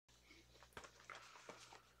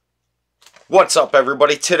What's up,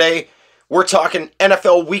 everybody? Today, we're talking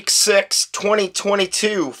NFL Week 6,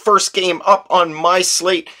 2022. First game up on my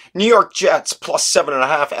slate. New York Jets plus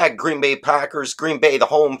 7.5 at Green Bay Packers. Green Bay, the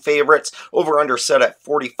home favorites. Over-under set at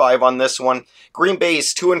 45 on this one. Green Bay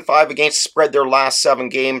is 2-5 against spread their last 7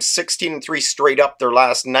 games. 16-3 straight up their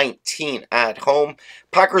last 19 at home.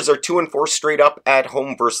 Packers are 2-4 straight up at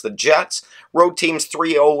home versus the Jets. Road teams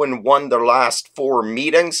 3-0-1 their last 4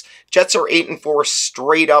 meetings. Jets are 8-4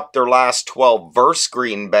 straight up their last 12 versus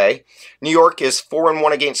Green Bay. New York is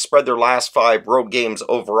 4-1 against spread their last 5 road games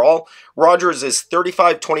overall. Rodgers is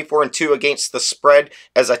 35-24-2 against the spread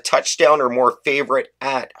as a touchdown or more favorite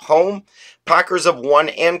at home. Packers have won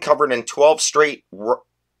and covered in 12 straight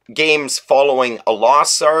games following a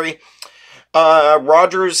loss,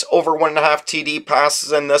 Rodgers over 1.5 TD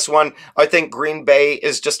passes in this one. I think Green Bay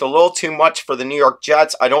is just a little too much for the New York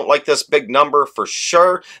Jets. I don't like this big number for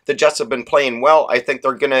sure. The Jets have been playing well. I think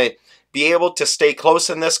they're going to be able to stay close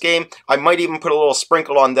in this game. I might even put a little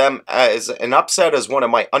sprinkle on them as an upset, as one of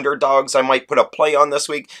my underdogs. I might put a play on this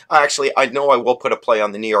week. Actually, I know I will put a play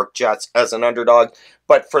on the New York Jets as an underdog.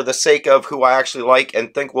 But for the sake of who I actually like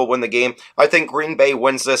and think will win the game, I think Green Bay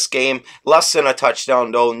wins this game. Less than a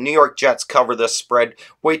touchdown, though. New York Jets cover this spread.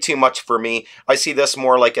 Way too much for me. I see this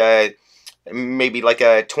more like maybe like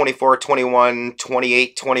a 24-21,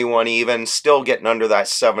 28-21 even, still getting under that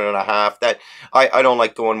 7.5. That I don't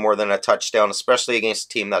like going more than a touchdown, especially against a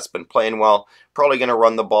team that's been playing well. Probably going to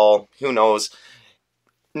run the ball. Who knows?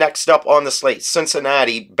 Next up on the slate,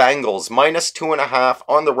 Cincinnati Bengals minus 2.5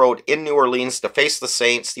 on the road in New Orleans to face the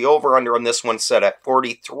Saints. The over-under on this one set at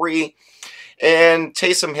 43. And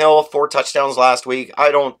Taysom Hill, 4 touchdowns last week.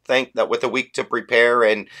 I don't think that with a week to prepare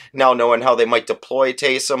and now knowing how they might deploy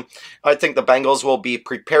Taysom, I think the Bengals will be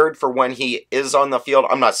prepared for when he is on the field.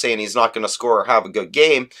 I'm not saying he's not going to score or have a good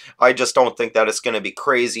game. I just don't think that it's going to be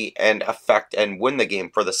crazy and affect and win the game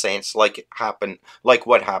for the Saints like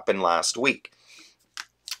what happened last week.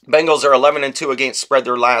 Bengals are 11-2 against spread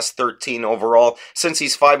their last 13 overall. Since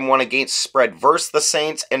he's 5-1 against spread versus the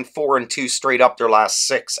Saints and 4-2 straight up their last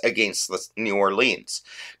 6 against the New Orleans.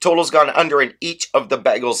 Total's gone under in each of the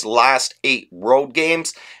Bengals' last 8 road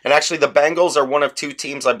games. And actually the Bengals are one of 2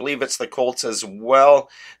 teams, I believe it's the Colts as well.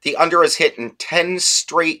 The under is hit in 10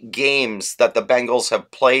 straight games that the Bengals have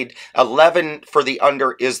played. 11 for the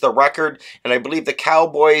under is the record. And I believe the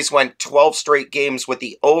Cowboys went 12 straight games with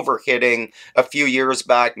the over hitting a few years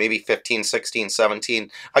back. Maybe 15, 16, 17.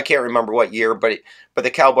 I can't remember what year, but the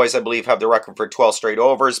Cowboys, I believe, have the record for 12 straight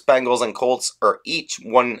overs. Bengals and Colts are each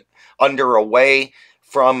one under away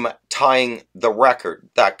from tying the record.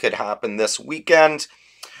 That could happen this weekend.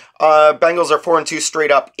 Bengals are 4-2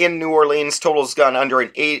 straight up in New Orleans. Total's gone under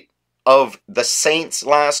in 8 of the Saints'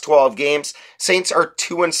 last 12 games. Saints are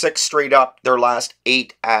 2-6 straight up their last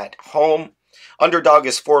 8 at home. Underdog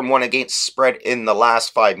is 4-1 against spread in the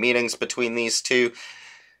last 5 meetings between these two.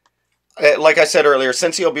 Like I said earlier,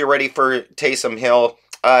 since he'll be ready for Taysom Hill,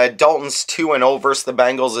 Dalton's 2-0 versus the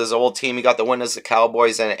Bengals, his old team. He got the win as the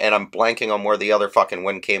Cowboys, and I'm blanking on where the other fucking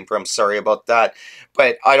win came from. Sorry about that.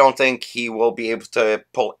 But I don't think he will be able to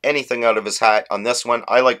pull anything out of his hat on this one.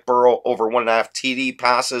 I like Burrow over 1.5 TD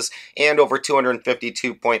passes and over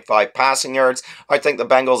 252.5 passing yards. I think the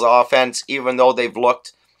Bengals offense, even though they've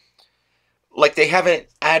looked like they haven't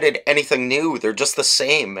added anything new, they're just the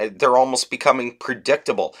same. They're almost becoming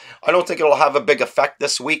predictable. I don't think it'll have a big effect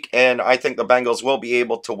this week, and I think the Bengals will be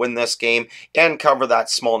able to win this game and cover that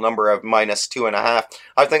small number of minus 2.5.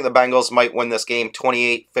 I think the Bengals might win this game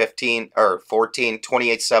 28-15 or 14,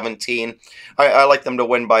 28-17. I like them to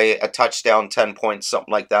win by a touchdown, 10 points,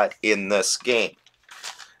 something like that in this game.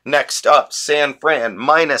 Next up, San Fran,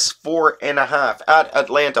 minus 4.5 at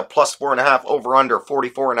Atlanta, plus 4.5, over under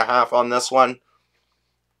 44.5 on this one.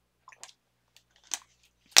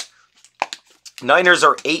 Niners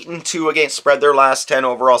are 8-2 against spread their last 10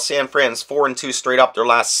 overall. San Fran's 4-2 straight up their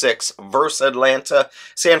last 6 versus Atlanta.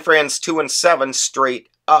 San Fran's 2-7 straight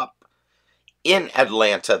up in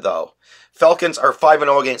Atlanta, though. Falcons are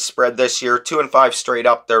 5-0 against spread this year, 2-5 straight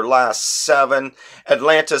up their last 7.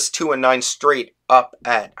 Atlanta's 2-9 straight up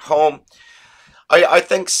at home. I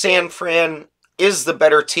think San Fran is the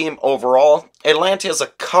better team overall. Atlanta is a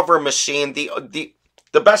cover machine. The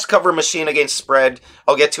best cover machine against spread.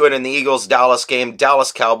 I'll get to it in the Eagles-Dallas game.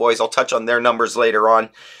 Dallas Cowboys, I'll touch on their numbers later on.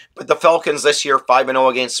 But the Falcons this year,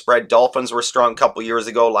 5-0 against spread. Dolphins were strong a couple years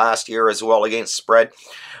ago, last year as well against spread.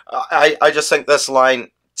 I just think this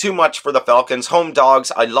line, too much for the Falcons. Home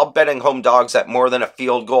dogs, I love betting home dogs at more than a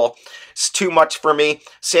field goal. It's too much for me.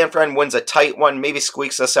 San Fran wins a tight one, maybe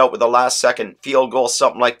squeaks us out with a last-second field goal,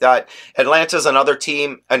 something like that. Atlanta's another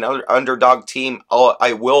team, another underdog team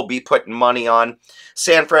I will be putting money on.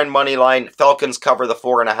 San Fran money line, Falcons cover the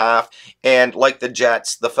 4.5, and like the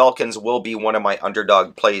Jets, the Falcons will be one of my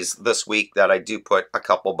underdog plays this week that I do put a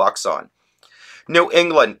couple bucks on. New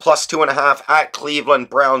England plus 2.5 at Cleveland.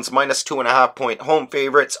 Browns minus 2.5 point home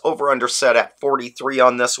favorites. Over under set at 43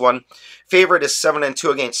 on this one. Favorite is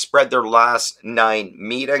 7-2 against spread their last 9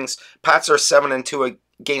 meetings. Pats are 7-2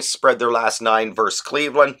 against spread their last 9 versus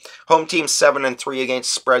Cleveland. Home team 7-3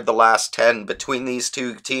 against spread the last 10 between these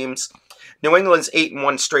two teams. New England's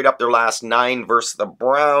 8-1 straight up their last 9 versus the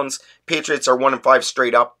Browns. Patriots are 1-5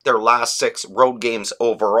 straight up their last 6 road games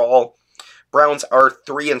overall. Browns are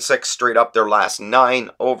 3-6 straight up their last 9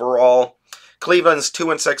 overall. Cleveland's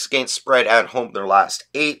 2-6 against spread at home their last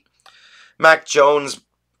 8. Mac Jones,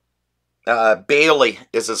 Bailey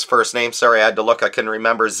is his first name. Sorry, I had to look. I couldn't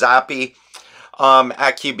remember. Zappy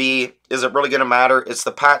at QB. Is it really going to matter? It's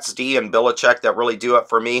the Pats D and Belichick that really do it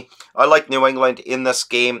for me. I like New England in this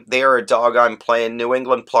game. They are a dog I'm playing. New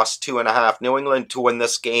England plus 2.5. New England to win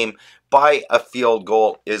this game by a field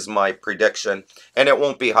goal is my prediction. And it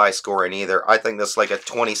won't be high scoring either. I think this is like a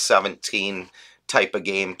 2017 type of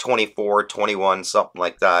game. 24, 21, something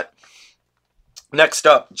like that. Next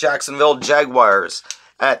up, Jacksonville Jaguars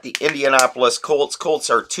at the Indianapolis Colts. Colts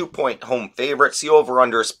are 2-point home favorites. The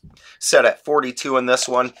over-under is set at 42 in this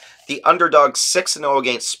one. The underdog 6-0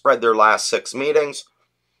 against spread their last 6 meetings.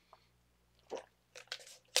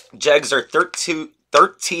 Jags are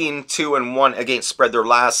 13-2-1 against spread their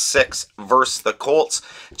last 6 versus the Colts.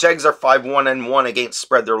 Jags are 5-1-1 against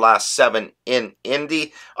spread their last 7 in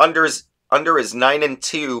Indy. Under is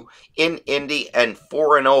 9-2 in Indy and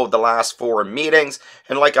 4-0 the last 4 meetings.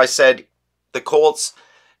 And like I said, the Colts,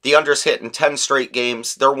 the under's hit in 10 straight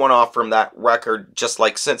games. They're one off from that record, just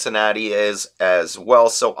like Cincinnati is as well.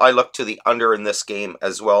 So I look to the under in this game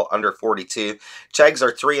as well, under 42. Jags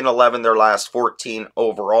are 3-11 their last 14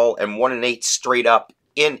 overall and 1-8 straight up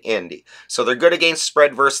in Indy. So they're good against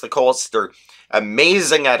spread versus the Colts. They're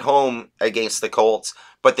amazing at home against the Colts,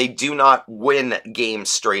 but they do not win games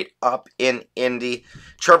straight up in Indy.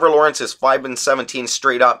 Trevor Lawrence is 5-17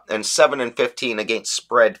 straight up and 7-15 against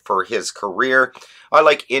spread for his career. I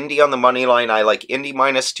like Indy on the money line. I like Indy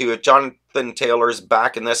 -2. If Jonathan Taylor's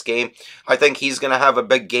back in this game, I think he's going to have a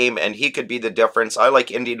big game, and he could be the difference. I like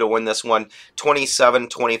Indy to win this one,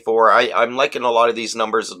 27-24. I'm liking a lot of these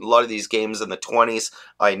numbers, a lot of these games in the 20s.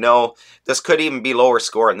 I know this could even be lower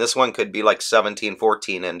score, and this one could be like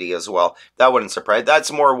 17-14 Indy as well. That wouldn't surprise. That's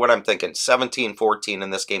more what I'm thinking, 17-14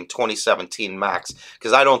 in this game, 2017 max,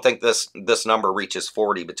 because I don't think this number reaches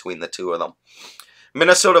 40 between the two of them.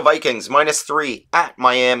 Minnesota Vikings -3 at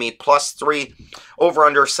Miami +3.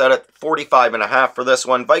 Over-under set at 45.5 for this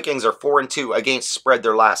one. Vikings are 4-2 against spread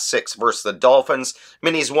their last 6 versus the Dolphins.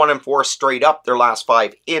 Minis 1-4 straight up their last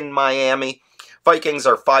 5 in Miami. Vikings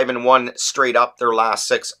are 5-1 straight up their last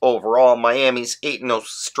 6 overall. Miami's 8-0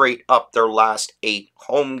 straight up their last 8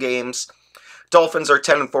 home games. Dolphins are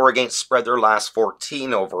 10-4 against spread their last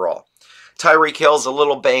 14 overall. Tyreek Hill's a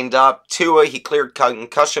little banged up. Tua, he cleared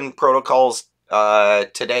concussion protocols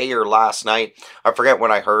today or last night. I forget when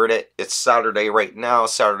I heard it. It's Saturday right now,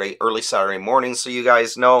 early Saturday morning, so you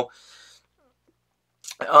guys know.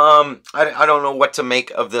 I don't know what to make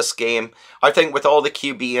of this game. I think with all the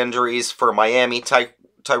QB injuries for Miami,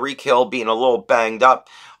 Tyreek Hill being a little banged up,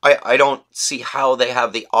 I don't see how they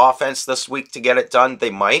have the offense this week to get it done.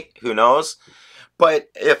 They might, who knows. But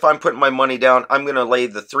if I'm putting my money down, I'm going to lay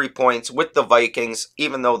the 3 points with the Vikings,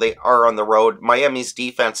 even though they are on the road. Miami's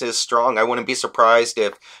defense is strong. I wouldn't be surprised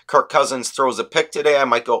if Kirk Cousins throws a pick today. I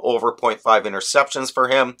might go over 0.5 interceptions for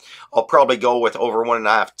him. I'll probably go with over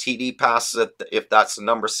 1.5 TD passes if that's the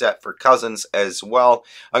number set for Cousins as well.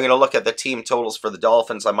 I'm going to look at the team totals for the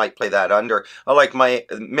Dolphins. I might play that under. I like my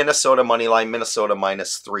Minnesota money line, Minnesota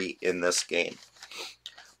 -3 in this game.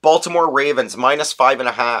 Baltimore Ravens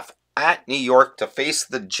 -5.5. at New York to face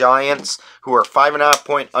the Giants, who are 5.5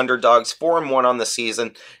 point underdogs, 4-1 on the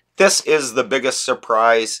season. This is the biggest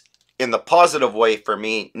surprise in the positive way for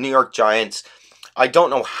me. New York Giants. I don't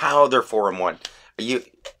know how they're 4-1.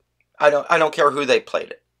 I don't care who they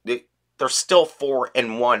played. They're still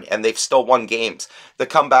 4-1, and they've still won games. The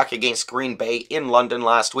comeback against Green Bay in London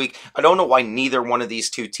last week. I don't know why neither one of these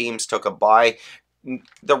two teams took a bye.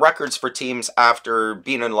 The records for teams after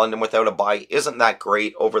being in London without a bye isn't that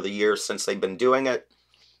great over the years since they've been doing it.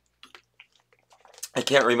 I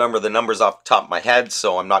can't remember the numbers off the top of my head,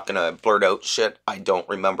 so I'm not going to blurt out shit I don't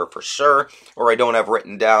remember for sure, or I don't have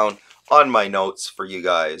written down on my notes for you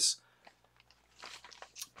guys.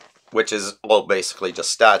 which is all basically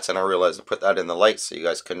just stats. And I realized I put that in the light so you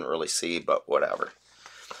guys couldn't really see, but whatever.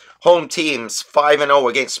 Home teams 5-0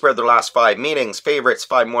 against spread their last 5 meetings. Favorites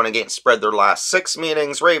 5-1 against spread their last 6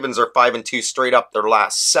 meetings. Ravens are 5-2 straight up their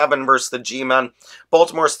last 7 versus the G-Men.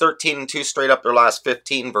 Baltimore's 13-2 straight up their last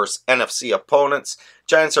 15 versus NFC opponents.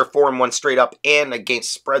 Giants are 4-1 straight up and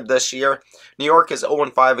against spread this year. New York is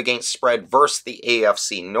 0-5 against spread versus the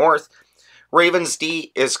AFC North. Ravens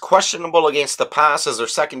D is questionable against the pass as their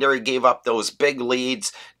secondary gave up those big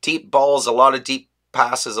leads, deep balls, a lot of deep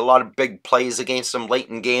passes, a lot of big plays against them late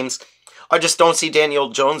in games. I just don't see Daniel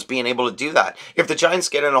Jones being able to do that. If the Giants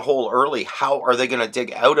get in a hole early, how are they going to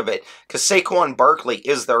dig out of it? Because Saquon Barkley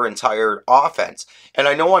is their entire offense. And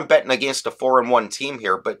I know I'm betting against a 4-1 team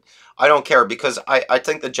here, but I don't care because I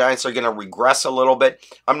think the Giants are going to regress a little bit.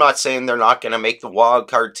 I'm not saying they're not going to make the wild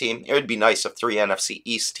card team. It would be nice if 3 NFC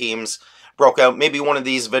East teams broke out. Maybe one of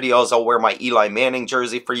these videos I'll wear my Eli Manning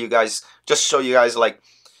jersey for you guys. Just show you guys, like,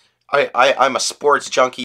 I'm a sports junkie.